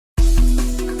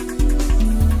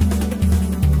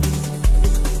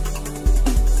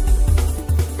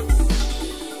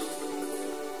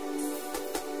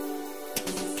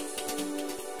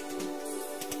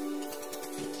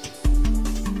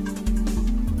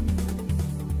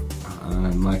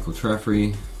I'm Michael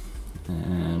Treffry,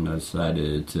 and I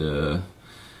decided to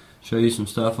show you some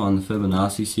stuff on the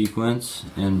Fibonacci sequence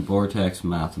and vortex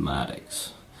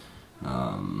mathematics,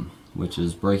 which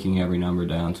is breaking every number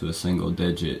down to a single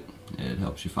digit. It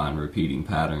helps you find repeating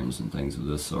patterns and things of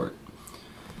this sort.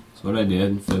 So what I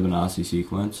did, Fibonacci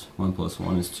sequence, 1 plus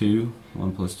 1 is 2,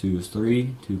 1 plus 2 is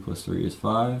 3, 2 plus 3 is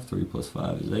 5, 3 plus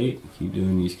 5 is 8. Keep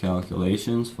doing these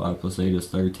calculations. 5 plus 8 is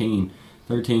 13.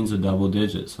 13 is a double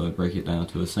digit, so I break it down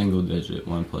to a single digit.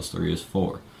 1 plus 3 is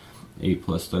 4. 8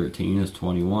 plus 13 is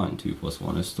 21. 2 plus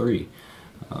 1 is 3.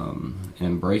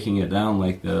 And breaking it down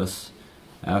like this,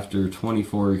 after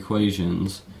 24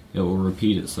 equations, it will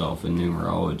repeat itself in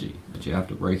numerology. But you have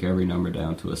to break every number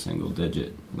down to a single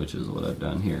digit, which is what I've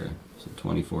done here. So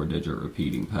 24-digit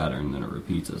repeating pattern, then it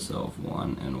repeats itself.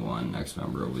 1 and 1, next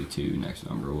number will be 2, next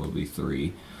number will be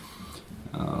 3.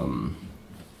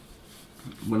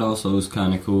 What also is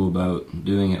kind of cool about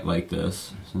doing it like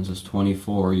this, since it's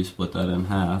 24, you split that in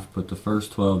half, put the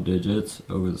first 12 digits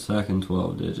over the second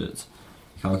 12 digits.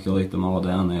 Calculate them all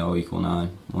down, they all equal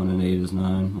 9. 1 and 8 is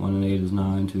 9, 1 and 8 is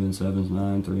 9, 2 and 7 is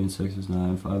 9, 3 and 6 is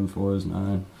 9, 5 and 4 is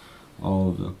 9, all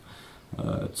of them.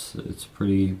 It's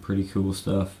pretty cool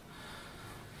stuff.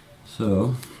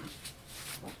 So,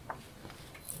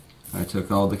 I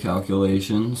took all the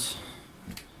calculations.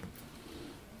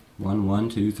 1, 1,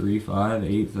 2, 3, 5,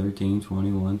 8, 13,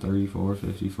 21, 34,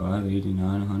 55,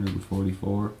 89,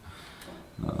 144.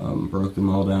 Broke them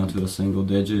all down to a single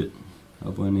digit. I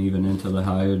went even into the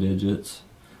higher digits.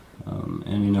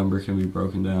 Any number can be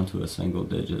broken down to a single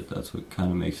digit. That's what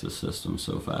kind of makes the system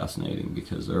so fascinating,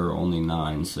 because there are only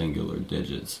 9 singular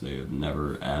digits. They have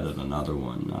never added another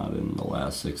one, not in the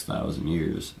last 6,000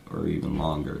 years or even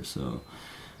longer. So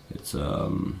it's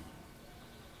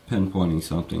pinpointing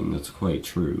something that's quite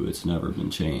true. It's never been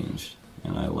changed,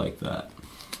 and I like that.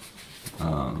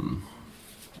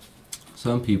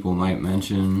 Some people might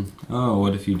mention, oh,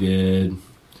 what if you did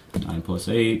 9 plus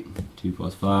 8, 2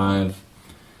 plus 5.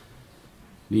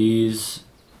 These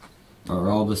are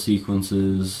all the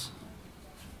sequences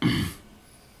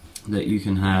that you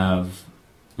can have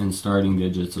in starting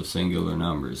digits of singular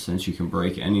numbers. Since you can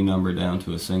break any number down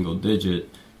to a single digit,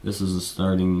 this is the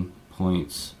starting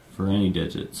points for any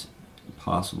digits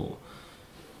possible.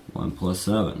 1 plus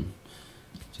 7,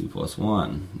 2 plus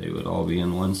 1, they would all be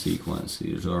in one sequence.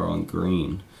 These are on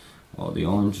green. All the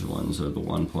orange ones are the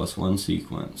 1 plus 1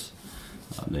 sequence.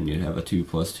 Then you'd have a 2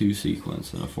 plus 2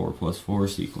 sequence and a 4 plus 4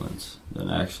 sequence. Then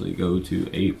actually go to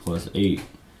 8 plus 8,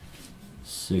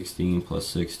 16 plus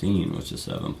 16, which is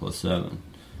 7 plus 7,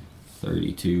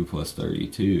 32 plus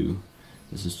 32.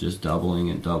 This is just doubling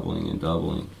and doubling and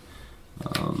doubling.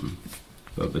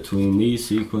 But between these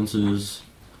sequences,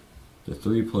 the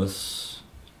 3 plus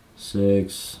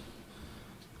 6,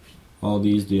 all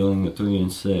these dealing with 3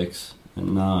 and 6,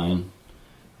 and 9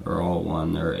 are all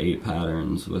one. There are 8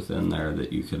 patterns within there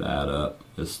that you could add up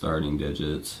as starting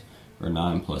digits, or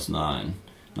 9 plus 9.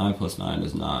 9 plus 9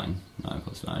 is 9. 9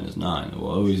 plus 9 is 9. It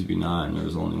will always be 9.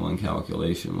 There's only one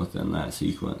calculation within that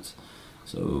sequence.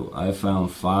 So I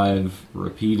found 5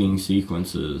 repeating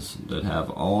sequences that have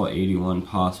all 81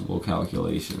 possible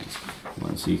calculations.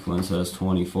 One sequence has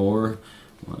 24,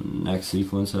 one next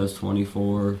sequence has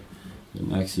 24, the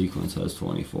next sequence has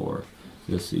 24.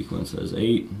 This sequence has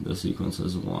 8, this sequence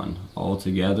has 1. All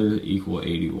together equal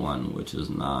 81, which is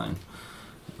 9.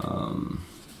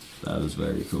 That is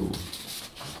very cool.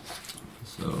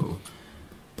 So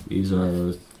these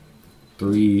are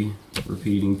 3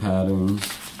 repeating patterns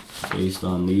based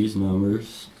on these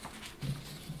numbers.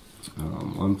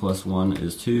 1 plus 1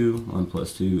 is 2, 1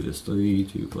 plus 2 is 3,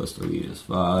 2 plus 3 is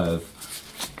 5.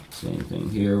 Same thing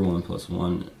here, 1 plus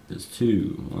 1 is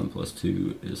 2, 1 plus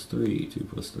 2 is 3, 2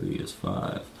 plus 3 is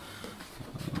 5.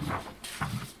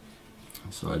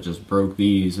 So I just broke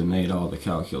these and made all the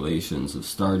calculations of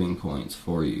starting points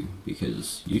for you,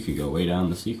 because you could go way down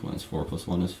the sequence. 4 plus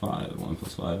 1 is 5, 1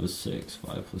 plus 5 is 6,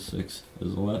 5 plus 6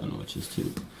 is 11, which is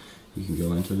 2. You can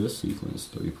go into this sequence.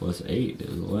 3 plus 8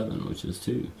 is 11, which is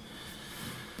 2.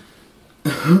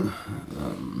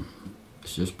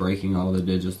 It's just breaking all the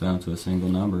digits down to a single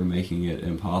number, making it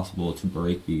impossible to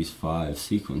break these 5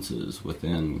 sequences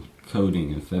within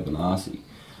coding and Fibonacci.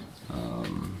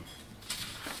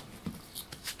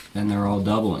 And they're all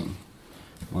doubling.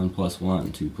 1 plus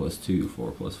 1, 2 plus 2,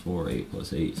 4 plus 4, 8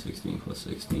 plus 8, 16 plus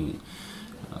 16.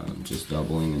 Just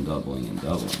doubling and doubling and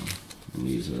doubling. And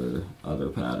these are other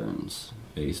patterns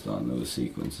based on those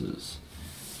sequences.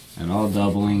 And all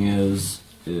doubling is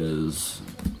is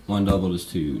 1 doubled is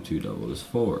 2, 2 doubled is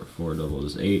 4, 4 doubled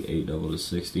is 8, 8 doubled is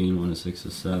 16, 1 and 6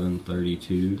 is 7,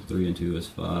 32, 3 and 2 is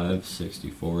 5,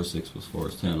 64, 6 plus 4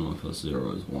 is 10, 1 plus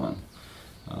 0 is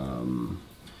 1.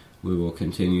 We will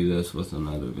continue this with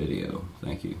another video.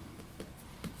 Thank you.